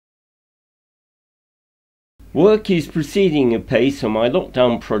Work is proceeding apace on my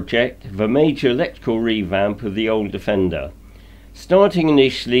lockdown project of a major electrical revamp of the old Defender. Starting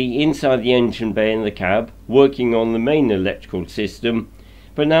initially inside the engine bay in the cab, working on the main electrical system,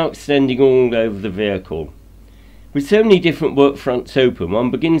 but now extending all over the vehicle. With so many different work fronts open, one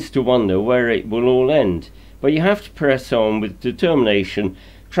begins to wonder where it will all end, but you have to press on with determination,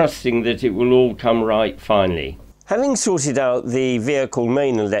 trusting that it will all come right finally. Having sorted out the vehicle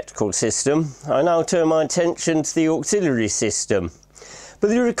main electrical system, I now turn my attention to the auxiliary system.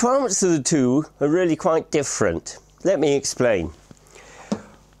 But the requirements of the two are really quite different. Let me explain.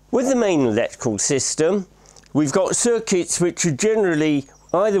 With the main electrical system, we've got circuits which are generally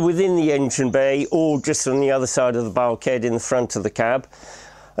either within the engine bay or just on the other side of the bulkhead in the front of the cab.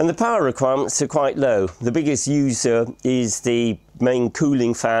 And the power requirements are quite low. The biggest user is the main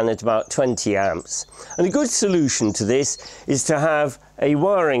cooling fan at about 20 amps. And a good solution to this is to have a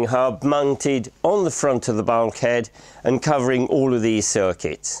wiring hub mounted on the front of the bulkhead and covering all of these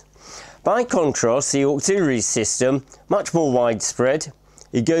circuits. By contrast, the auxiliary system, much more widespread.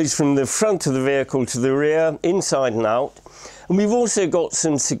 It goes from the front of the vehicle to the rear, inside and out. And we've also got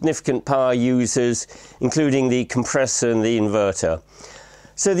some significant power users, including the compressor and the inverter.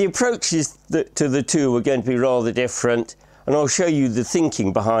 So the approaches to the two are going to be rather different, and I'll show you the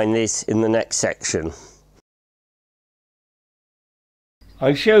thinking behind this in the next section.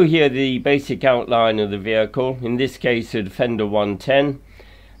 I show here the basic outline of the vehicle, in this case a Defender 110,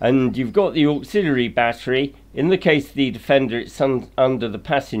 and you've got the auxiliary battery. In the case of the Defender, it's under the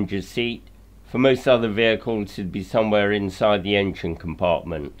passenger seat. For most other vehicles it'd be somewhere inside the engine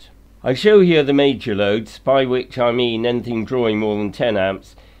compartment. I show here the major loads, by which I mean anything drawing more than 10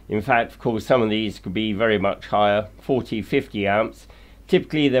 amps. In fact, of course, some of these could be very much higher, 40, 50 amps.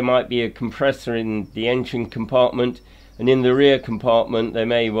 Typically there might be a compressor in the engine compartment, and in the rear compartment there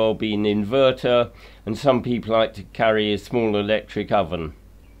may well be an inverter, and some people like to carry a small electric oven.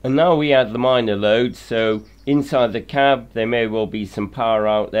 And now we add the minor loads, so inside the cab there may well be some power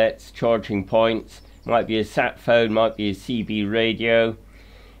outlets, charging points, might be a sat phone, might be a CB radio.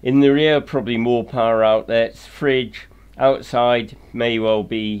 In the rear, probably more power outlets, fridge. Outside may well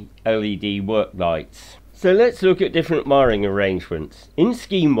be LED work lights. So let's look at different wiring arrangements. In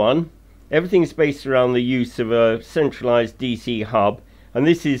scheme 1, everything's based around the use of a centralized DC hub, and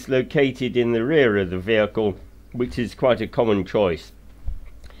this is located in the rear of the vehicle, which is quite a common choice.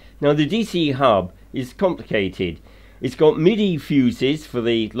 Now the DC hub is complicated. It's got MIDI fuses for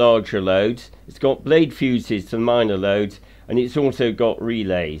the larger loads, it's got blade fuses for the minor loads, and it's also got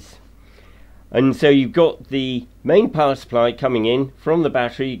relays. And so you've got the main power supply coming in from the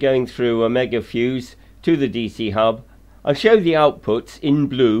battery, going through a mega fuse to the DC hub. I show the outputs in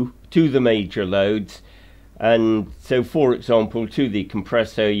blue to the major loads, and so for example to the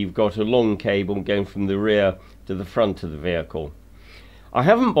compressor you've got a long cable going from the rear to the front of the vehicle. I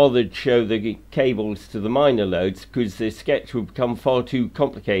haven't bothered to show the cables to the minor loads because the sketch would become far too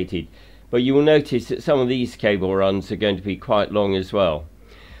complicated, but you will notice that some of these cable runs are going to be quite long as well.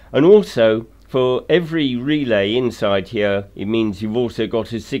 And also, for every relay inside here, it means you've also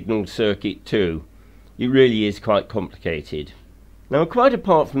got a signal circuit too. It really is quite complicated. Now, quite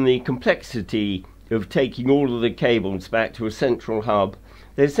apart from the complexity of taking all of the cables back to a central hub,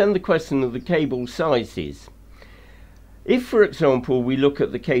 there's then the question of the cable sizes. If, for example, we look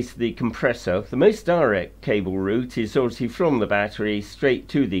at the case of the compressor, the most direct cable route is obviously from the battery straight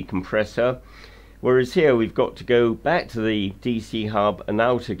to the compressor, whereas here we've got to go back to the DC hub and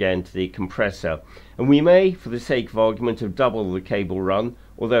out again to the compressor. And we may, for the sake of argument, have doubled the cable run,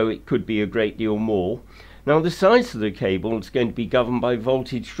 although it could be a great deal more. Now the size of the cable is going to be governed by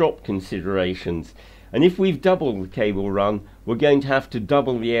voltage drop considerations. And if we've doubled the cable run, we're going to have to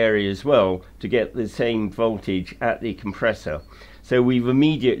double the area as well to get the same voltage at the compressor. So we've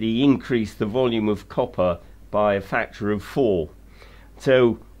immediately increased the volume of copper by a factor of 4.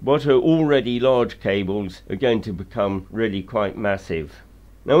 So what are already large cables are going to become really quite massive.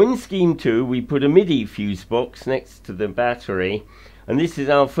 Now in scheme 2 we put a MIDI fuse box next to the battery, and this is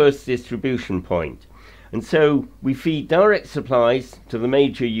our first distribution point. And so we feed direct supplies to the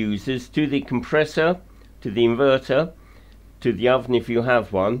major users, to the compressor, to the inverter, to the oven if you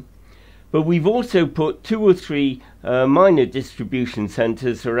have one. But we've also put 2 or 3 minor distribution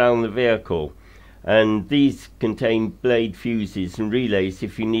centers around the vehicle. And these contain blade fuses and relays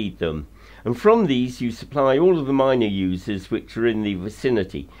if you need them. And from these you supply all of the minor users which are in the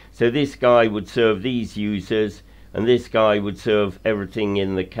vicinity. So this guy would serve these users, and this guy would serve everything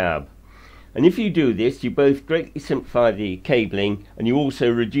in the cab. And if you do this, you both greatly simplify the cabling, and you also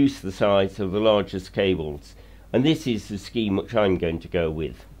reduce the size of the largest cables. And this is the scheme which I'm going to go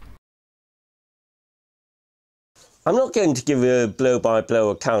with. I'm not going to give a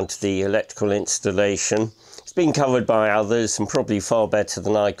blow-by-blow account of the electrical installation. It's been covered by others and probably far better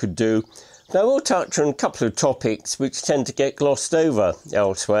than I could do. But I will touch on a couple of topics which tend to get glossed over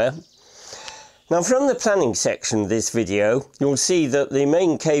elsewhere. Now, from the planning section of this video, you'll see that the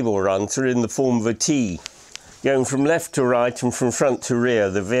main cable runs are in the form of a T, going from left to right and from front to rear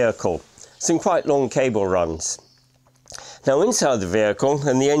of the vehicle. Some quite long cable runs. Now, inside the vehicle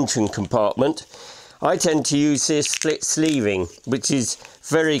and the engine compartment, I tend to use this split sleeving, which is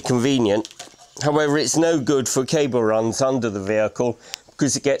very convenient. However, it's no good for cable runs under the vehicle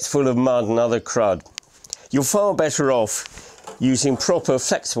because it gets full of mud and other crud. You're far better off using proper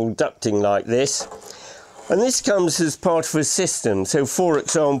flexible ducting like this. And this comes as part of a system. So, for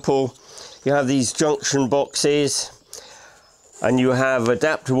example, you have these junction boxes and you have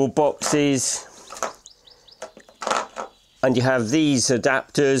adaptable boxes and you have these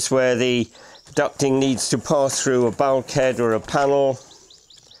adapters where the ducting needs to pass through a bulkhead or a panel,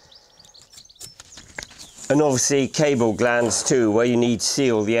 and obviously cable glands too, where you need to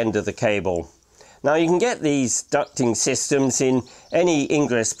seal the end of the cable. Now, you can get these ducting systems in any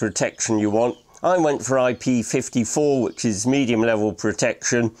ingress protection you want. I went for IP54, which is medium level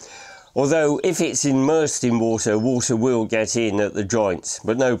protection, although if it's immersed in water, water will get in at the joints,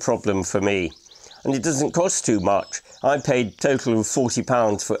 but no problem for me. And it doesn't cost too much. I paid a total of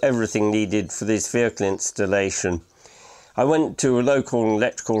 £40 for everything needed for this vehicle installation. I went to a local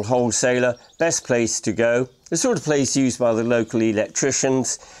electrical wholesaler, best place to go, the sort of place used by the local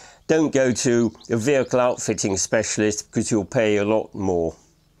electricians. Don't go to a vehicle outfitting specialist because you'll pay a lot more.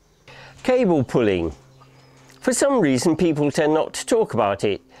 Cable pulling. For some reason people tend not to talk about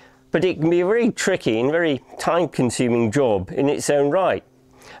it, but it can be a very tricky and very time-consuming job in its own right.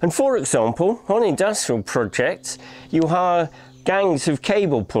 And for example, on industrial projects, you hire gangs of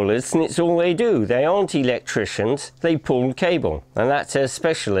cable pullers and it's all they do. They aren't electricians, they pull cable, and that's their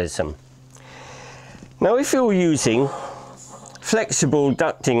specialism. Now, if you're using flexible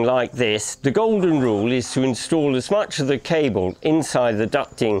ducting like this, the golden rule is to install as much of the cable inside the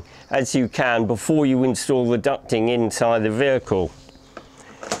ducting as you can before you install the ducting inside the vehicle.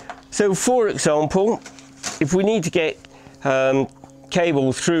 So, for example, if we need to get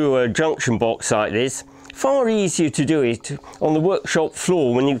cable through a junction box like this, far easier to do it on the workshop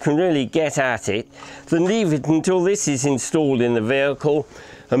floor when you can really get at it than leave it until this is installed in the vehicle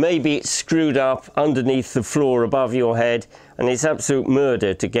and maybe it's screwed up underneath the floor above your head and it's absolute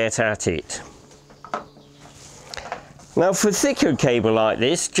murder to get at it. Now, for thicker cable like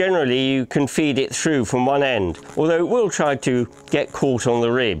this, generally you can feed it through from one end, although it will try to get caught on the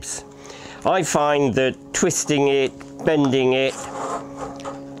ribs. I find that twisting it, bending it,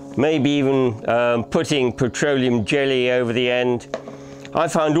 maybe even putting petroleum jelly over the end, I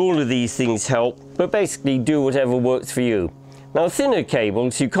find all of these things help, but basically do whatever works for you. Now, thinner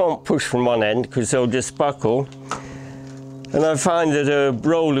cables you can't push from one end because they'll just buckle, and I find that a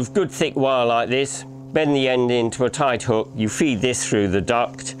roll of good thick wire like this, bend the end into a tight hook, you feed this through the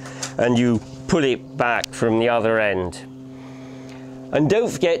duct and you pull it back from the other end. And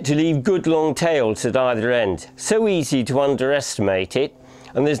don't forget to leave good long tails at either end. So easy to underestimate it,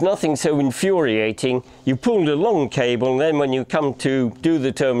 and there's nothing so infuriating. You pulled a long cable and then when you come to do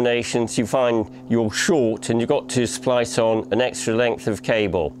the terminations you find you're short and you've got to splice on an extra length of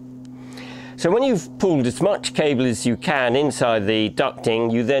cable. So when you've pulled as much cable as you can inside the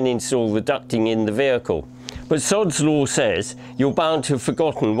ducting, you then install the ducting in the vehicle. But Sod's law says you're bound to have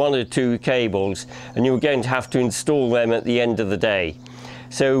forgotten one or two cables and you're going to have to install them at the end of the day.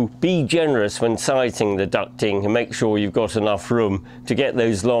 So be generous when sizing the ducting and make sure you've got enough room to get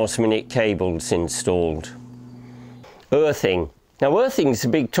those last minute cables installed. Earthing. Now, earthing is a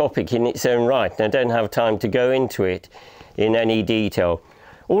big topic in its own right and I don't have time to go into it in any detail.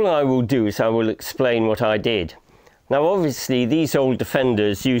 All I will do is I will explain what I did. Now, obviously these old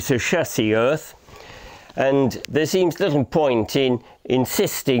Defenders use a chassis earth, and there seems little point in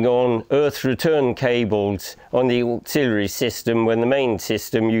insisting on earth return cables on the auxiliary system when the main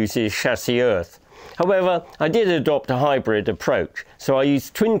system uses chassis earth. However, I did adopt a hybrid approach, so I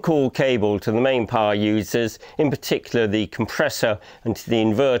used twin core cable to the main power users, in particular the compressor and to the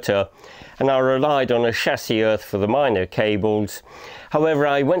inverter, and I relied on a chassis earth for the minor cables. However,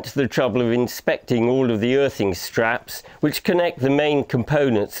 I went to the trouble of inspecting all of the earthing straps which connect the main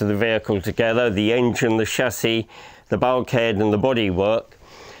components of the vehicle together, the engine, the chassis, the bulkhead and the bodywork,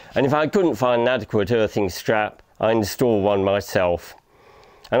 and if I couldn't find an adequate earthing strap, I installed one myself.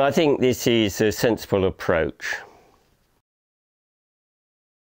 And I think this is a sensible approach.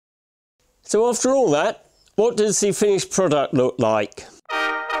 So after all that, what does the finished product look like?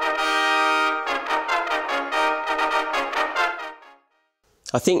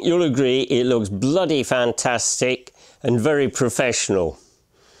 I think you'll agree it looks bloody fantastic and very professional.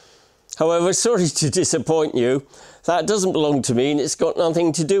 However, sorry to disappoint you, that doesn't belong to me and it's got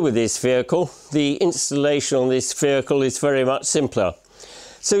nothing to do with this vehicle. The installation on this vehicle is very much simpler.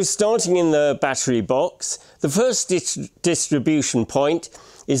 So starting in the battery box, the first distribution point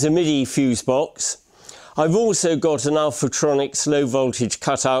is a MIDI fuse box. I've also got an Alphatronics low voltage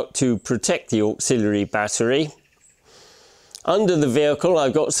cutout to protect the auxiliary battery. Under the vehicle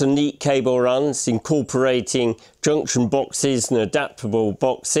I've got some neat cable runs incorporating junction boxes and adaptable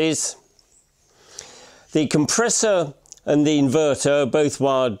boxes. The compressor and the inverter are both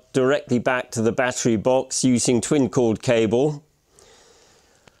wired directly back to the battery box using twin cord cable.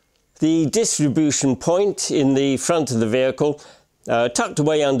 The distribution point in the front of the vehicle, tucked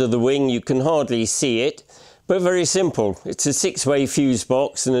away under the wing, you can hardly see it, but very simple. It's a 6-way fuse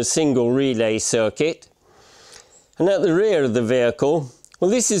box and a single relay circuit. And at the rear of the vehicle,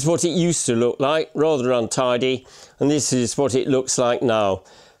 well, this is what it used to look like, rather untidy, and this is what it looks like now,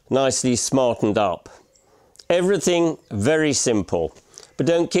 nicely smartened up. Everything very simple, but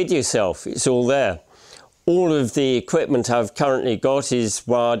don't kid yourself, it's all there. All of the equipment I've currently got is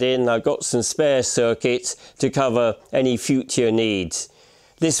wired in. I've got some spare circuits to cover any future needs.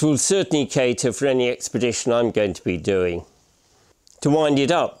 This will certainly cater for any expedition I'm going to be doing. To wind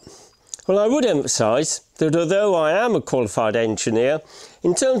it up, well, I would emphasise that although I am a qualified engineer,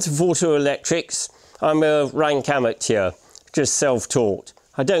 in terms of auto electrics, I'm a rank amateur, just self-taught.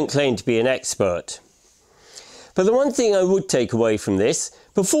 I don't claim to be an expert. But the one thing I would take away from this,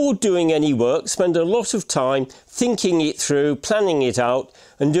 before doing any work, spend a lot of time thinking it through, planning it out,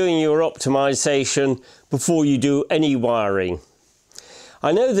 and doing your optimization before you do any wiring.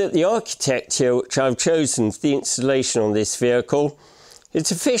 I know that the architecture which I've chosen for the installation on this vehicle,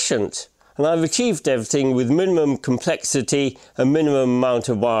 it's efficient, and I've achieved everything with minimum complexity and minimum amount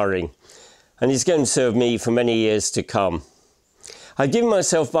of wiring, and it's going to serve me for many years to come. I've given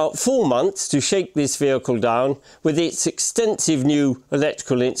myself about 4 months to shake this vehicle down with its extensive new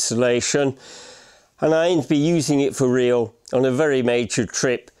electrical installation, and I aim to be using it for real on a very major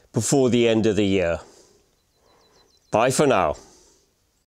trip before the end of the year. Bye for now.